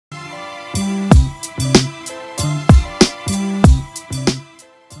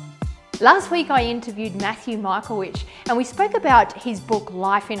Last week I interviewed Matthew Michaelwich and we spoke about his book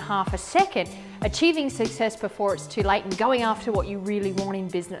Life in Half a Second, Achieving Success Before It's Too Late and Going After What You Really Want in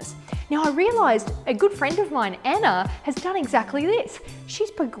Business. Now I realised a good friend of mine, Anna, has done exactly this. She's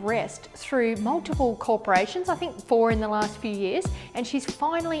progressed through multiple corporations, I think 4 in the last few years, and she's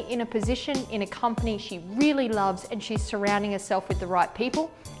finally in a position in a company she really loves and she's surrounding herself with the right people.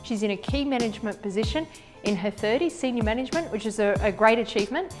 She's in a key management position in her 30s, senior management, which is a great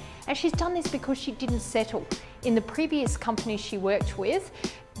achievement. And she's done this because she didn't settle. In the previous company she worked with,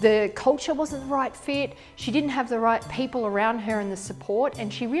 the culture wasn't the right fit, she didn't have the right people around her and the support,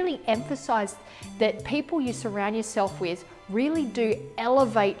 and she really emphasized that people you surround yourself with really do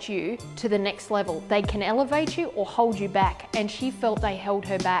elevate you to the next level. They can elevate you or hold you back, and she felt they held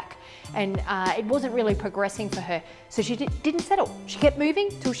her back, and it wasn't really progressing for her. So she didn't settle. She kept moving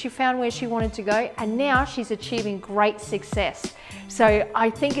till she found where she wanted to go, and now she's achieving great success. So I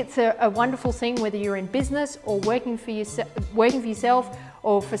think it's a wonderful thing, whether you're in business or working for yourself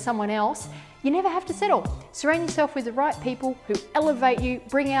or for someone else. You never have to settle. Surround yourself with the right people who elevate you,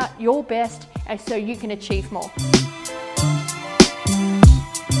 bring out your best, and so you can achieve more.